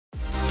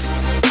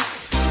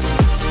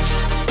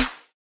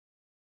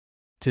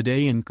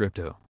Today in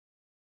crypto.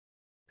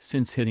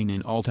 Since hitting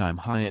an all-time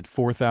high at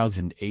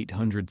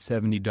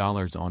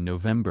 $4,870 on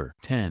November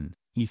 10,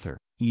 Ether,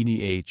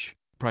 ETH,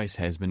 price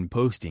has been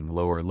posting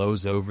lower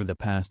lows over the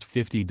past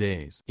 50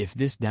 days. If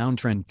this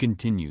downtrend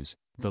continues,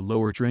 the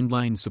lower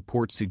trendline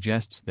support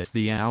suggests that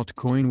the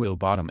altcoin will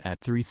bottom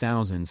at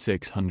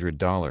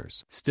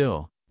 $3,600.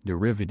 Still,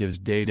 derivatives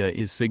data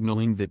is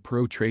signaling that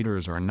pro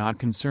traders are not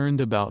concerned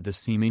about the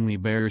seemingly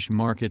bearish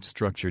market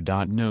structure.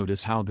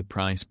 Notice how the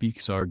price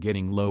peaks are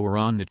getting lower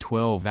on the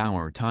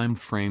 12-hour time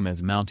frame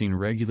as mounting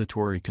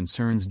regulatory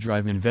concerns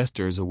drive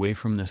investors away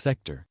from the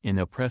sector. In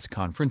a press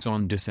conference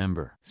on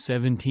December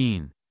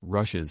 17,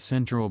 Russia's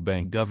central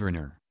bank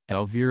governor,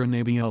 Elvira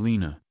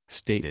Nabiullina,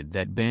 stated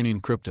that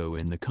banning crypto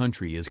in the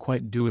country is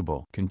quite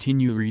doable.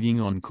 Continue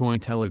reading on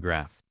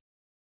Cointelegraph.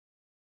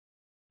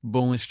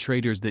 Bullish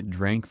traders that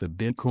drank the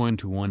Bitcoin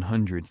to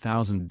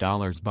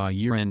 $100,000 by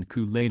year-end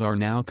Kool-Aid are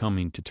now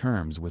coming to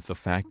terms with the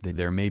fact that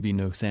there may be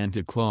no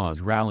Santa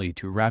Claus rally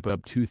to wrap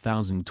up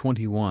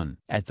 2021.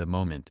 At the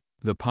moment,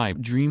 the pipe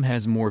dream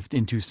has morphed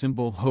into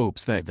simple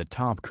hopes that the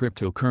top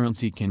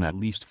cryptocurrency can at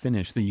least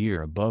finish the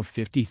year above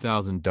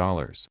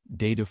 $50,000.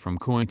 Data from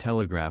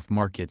Cointelegraph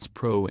Markets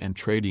Pro and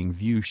Trading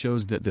View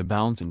shows that the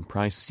bounce in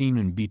price seen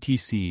in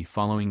BTC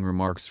following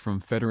remarks from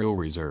Federal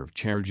Reserve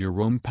Chair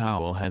Jerome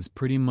Powell has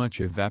pretty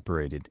much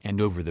evaporated, and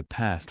over the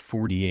past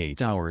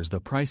 48 hours the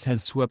price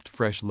has swept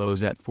fresh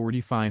lows at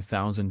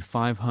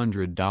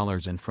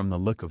 $45,500, and from the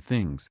look of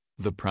things,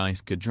 the price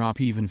could drop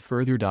even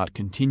further.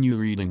 Continue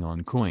reading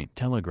on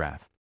Cointelegraph.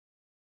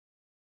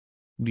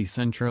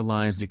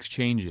 Decentralized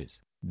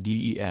exchanges,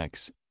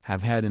 DEX,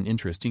 have had an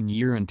interesting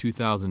year in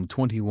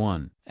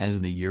 2021.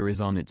 As the year is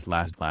on its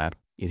last lap,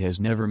 it has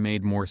never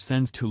made more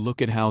sense to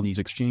look at how these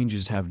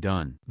exchanges have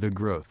done. The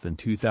growth in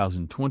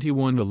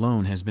 2021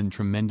 alone has been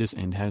tremendous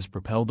and has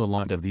propelled a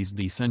lot of these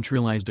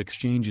decentralized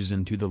exchanges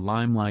into the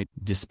limelight.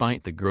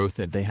 Despite the growth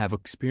that they have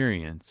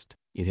experienced,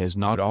 it has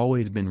not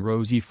always been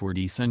rosy for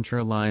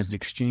decentralized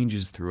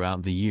exchanges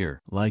throughout the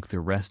year. Like the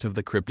rest of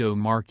the crypto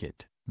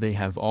market, they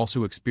have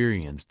also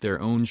experienced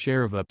their own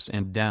share of ups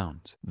and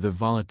downs. The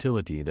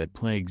volatility that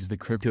plagues the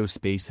crypto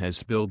space has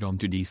spilled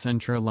onto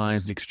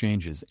decentralized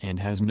exchanges and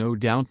has no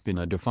doubt been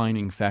a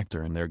defining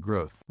factor in their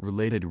growth.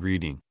 Related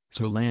reading: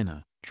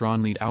 Solana,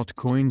 Tron lead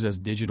altcoins as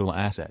digital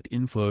asset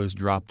inflows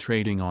drop.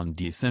 Trading on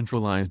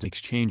decentralized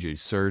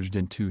exchanges surged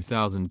in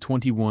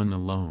 2021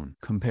 alone.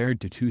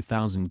 Compared to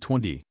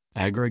 2020,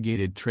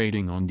 aggregated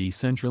trading on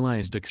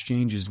decentralized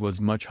exchanges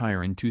was much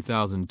higher in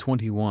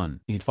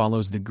 2021. It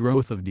follows the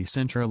growth of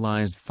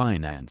decentralized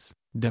finance,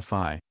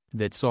 DeFi,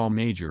 that saw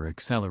major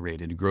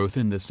accelerated growth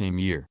in the same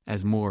year.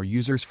 As more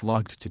users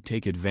flocked to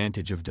take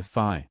advantage of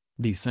DeFi,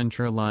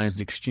 decentralized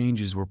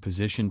exchanges were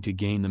positioned to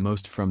gain the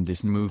most from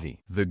this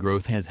movie. The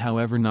growth has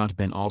however not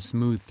been all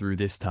smooth through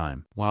this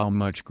time. While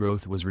much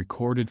growth was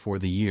recorded for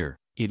the year,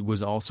 it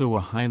was also a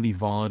highly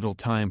volatile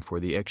time for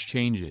the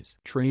exchanges.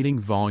 Trading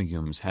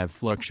volumes have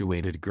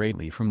fluctuated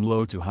greatly from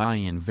low to high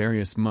in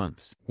various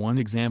months. One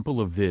example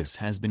of this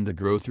has been the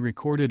growth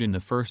recorded in the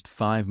first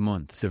 5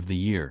 months of the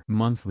year.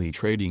 Monthly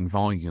trading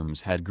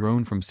volumes had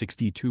grown from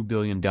 $62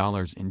 billion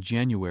in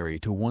January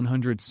to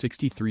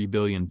 $163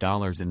 billion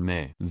in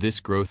May. This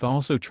growth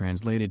also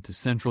translated to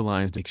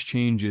centralized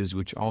exchanges,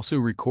 which also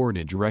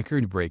recorded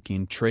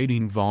record-breaking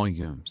trading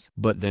volumes.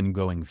 But then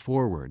going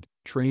forward,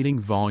 trading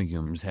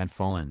volumes had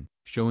fallen,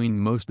 showing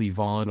mostly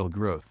volatile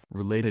growth.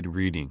 Related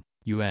reading: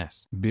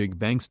 U.S. big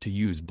banks to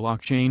use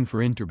blockchain for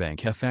interbank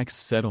FX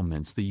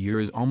settlements. The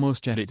year is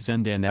almost at its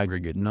end and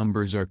aggregate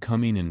numbers are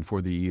coming in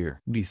for the year.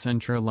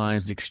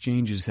 Decentralized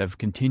exchanges have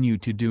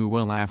continued to do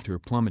well after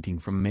plummeting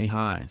from May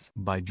highs.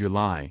 By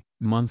July,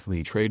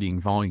 monthly trading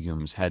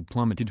volumes had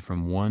plummeted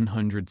from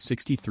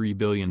 $163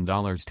 billion to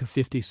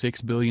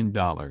 $56 billion.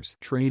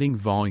 Trading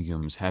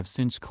volumes have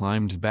since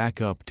climbed back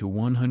up to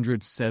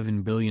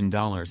 $107 billion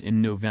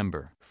in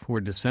November. For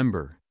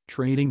December,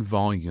 trading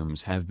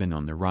volumes have been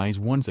on the rise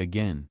once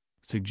again,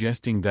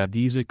 suggesting that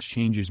these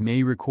exchanges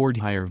may record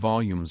higher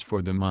volumes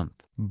for the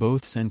month.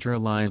 Both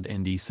centralized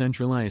and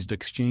decentralized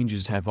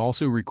exchanges have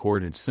also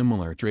recorded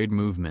similar trade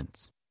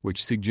movements,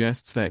 which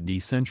suggests that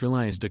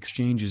decentralized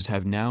exchanges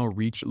have now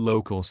reached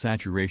local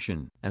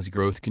saturation. As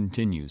growth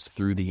continues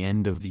through the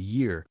end of the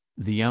year,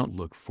 the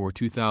outlook for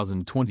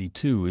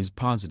 2022 is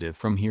positive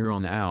from here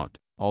on out,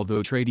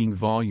 although trading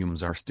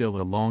volumes are still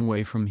a long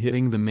way from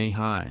hitting the May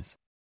highs.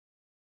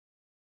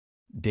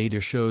 Data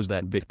shows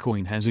that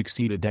Bitcoin has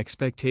exceeded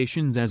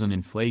expectations as an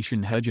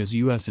inflation hedge as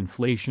U.S.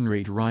 inflation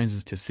rate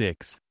rises to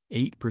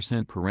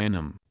 6.8% per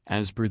annum,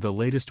 as per the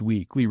latest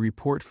weekly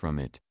report from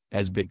it.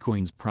 As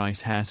Bitcoin's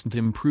price hasn't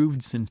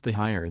improved since the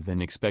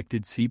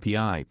higher-than-expected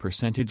CPI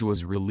percentage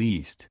was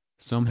released,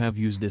 some have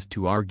used this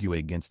to argue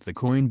against the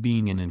coin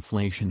being an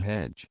inflation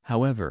hedge.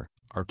 However,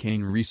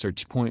 Arcane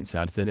Research points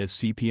out that as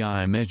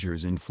CPI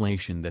measures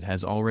inflation that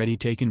has already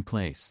taken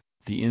place,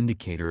 the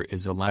indicator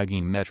is a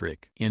lagging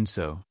metric. And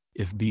so,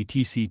 if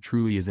BTC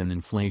truly is an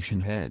inflation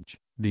hedge,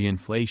 the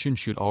inflation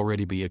should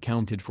already be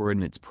accounted for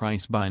in its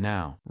price by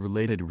now.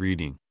 Related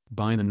reading: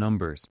 by the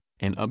numbers,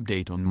 An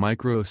update on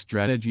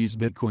MicroStrategy's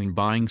Bitcoin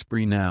buying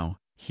spree now.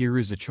 Here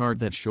is a chart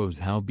that shows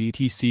how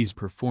BTC's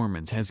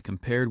performance has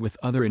compared with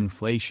other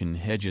inflation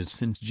hedges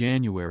since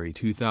January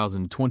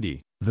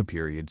 2020. The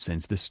period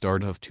since the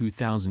start of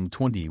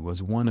 2020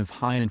 was one of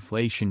high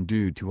inflation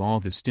due to all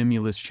the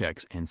stimulus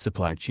checks and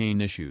supply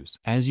chain issues.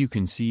 As you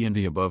can see in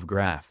the above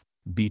graph,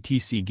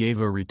 BTC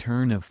gave a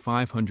return of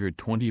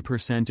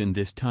 520% in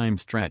this time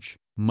stretch,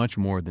 much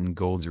more than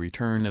gold's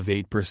return of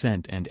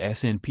 8% and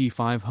S&P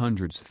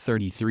 500's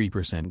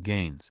 33%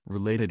 gains.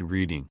 Related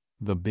reading: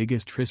 The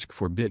biggest risk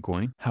for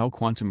Bitcoin? How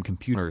quantum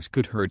computers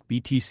could hurt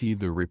BTC.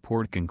 The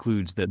report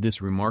concludes that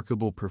this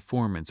remarkable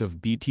performance of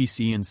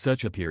BTC in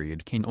such a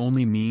period can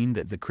only mean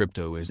that the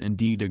crypto is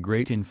indeed a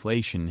great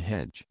inflation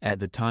hedge. At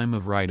the time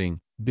of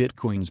writing,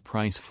 Bitcoin's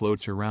price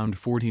floats around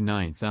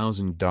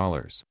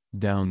 $49,000,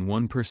 down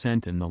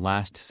 1% in the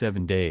last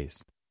 7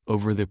 days.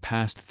 Over the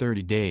past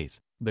 30 days,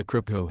 the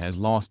crypto has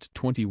lost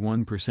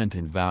 21%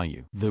 in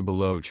value. The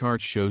below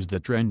chart shows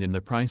the trend in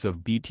the price of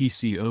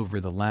BTC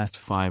over the last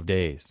 5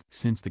 days.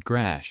 Since the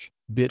crash,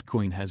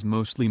 Bitcoin has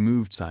mostly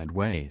moved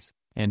sideways,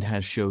 and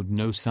has showed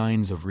no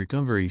signs of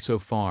recovery so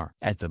far.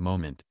 At the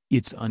moment,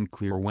 it's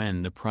unclear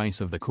when the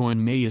price of the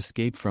coin may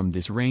escape from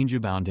this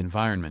range-bound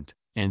environment,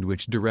 and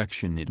which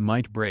direction it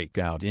might break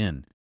out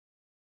in.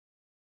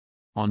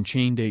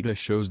 On-chain data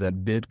shows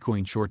that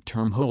Bitcoin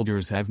short-term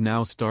holders have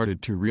now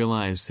started to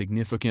realize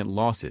significant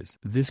losses.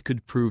 This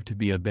could prove to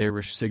be a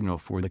bearish signal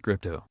for the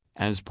crypto.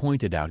 As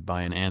pointed out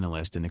by an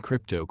analyst in a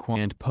crypto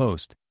Quant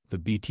post, the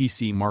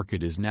BTC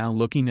market is now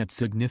looking at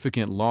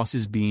significant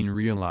losses being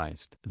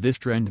realized. This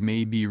trend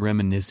may be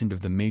reminiscent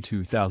of the May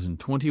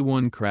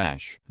 2021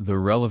 crash. The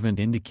relevant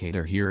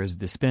indicator here is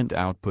the spent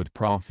output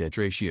profit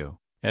ratio,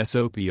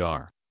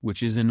 SOPR,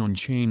 which is an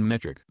on-chain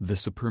metric. The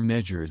SOPR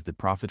measures the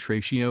profit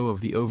ratio of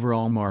the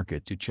overall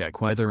market to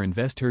check whether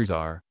investors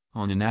are,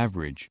 on an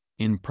average,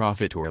 in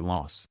profit or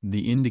loss.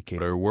 The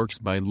indicator works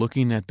by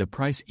looking at the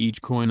price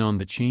each coin on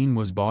the chain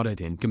was bought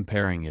at and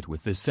comparing it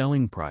with the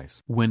selling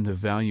price. When the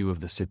value of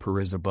the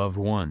SOPR is above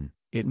 1,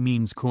 it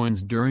means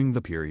coins during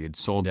the period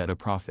sold at a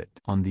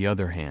profit. On the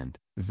other hand,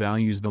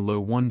 values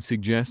below 1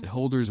 suggest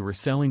holders were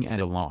selling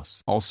at a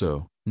loss.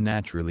 Also,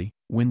 naturally,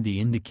 when the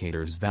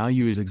indicator's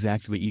value is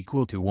exactly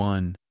equal to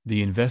 1,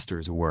 the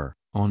investors were,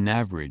 on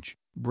average,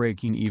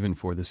 breaking even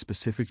for the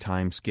specific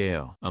time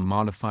scale. A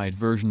modified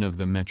version of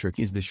the metric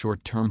is the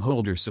short-term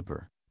holder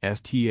SOPR,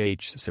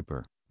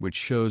 SOPR, which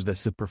shows the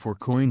SOPR for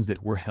coins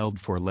that were held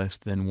for less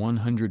than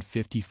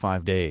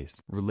 155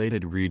 days.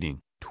 Related reading: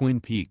 Twin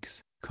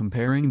Peaks,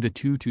 comparing the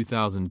two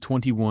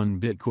 2021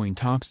 Bitcoin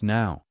tops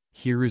now.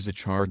 Here is a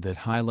chart that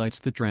highlights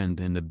the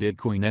trend in the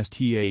Bitcoin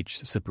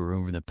SOPR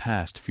over the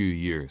past few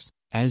years.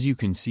 As you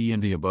can see in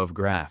the above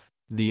graph,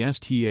 the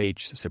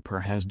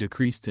SOPR has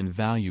decreased in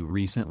value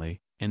recently,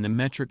 and the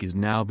metric is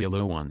now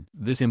below 1.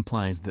 This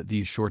implies that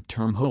these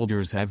short-term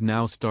holders have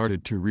now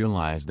started to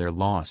realize their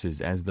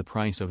losses as the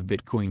price of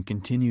Bitcoin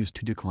continues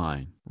to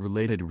decline.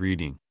 Related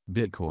reading: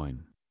 Bitcoin,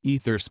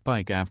 Ether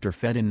spike after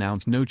Fed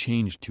announced no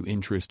change to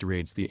interest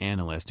rates. The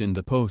analyst in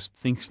the post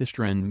thinks this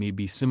trend may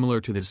be similar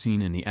to the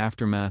seen in the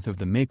aftermath of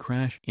the May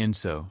crash, and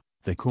so,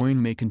 the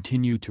coin may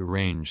continue to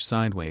range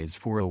sideways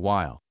for a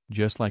while,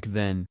 just like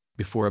then,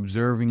 before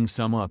observing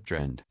some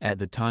uptrend. At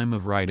the time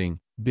of writing,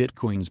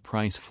 Bitcoin's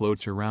price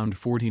floats around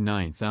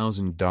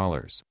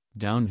 $49,000,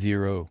 down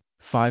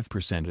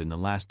 0.5% in the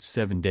last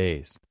 7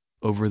 days.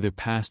 Over the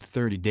past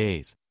 30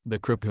 days, the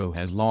crypto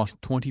has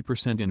lost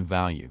 20% in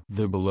value.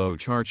 The below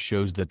chart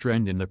shows the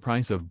trend in the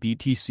price of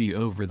BTC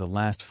over the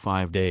last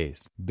 5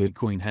 days.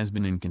 Bitcoin has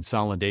been in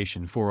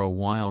consolidation for a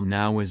while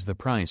now as the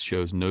price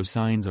shows no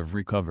signs of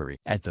recovery.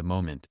 At the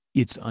moment,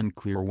 it's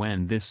unclear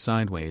when this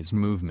sideways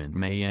movement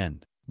may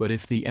end, but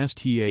if the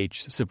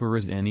SOPR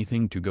is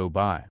anything to go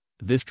by,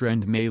 this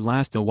trend may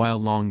last a while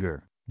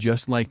longer,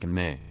 just like in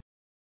May.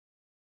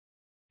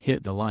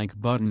 Hit the like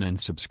button and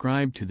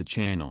subscribe to the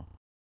channel.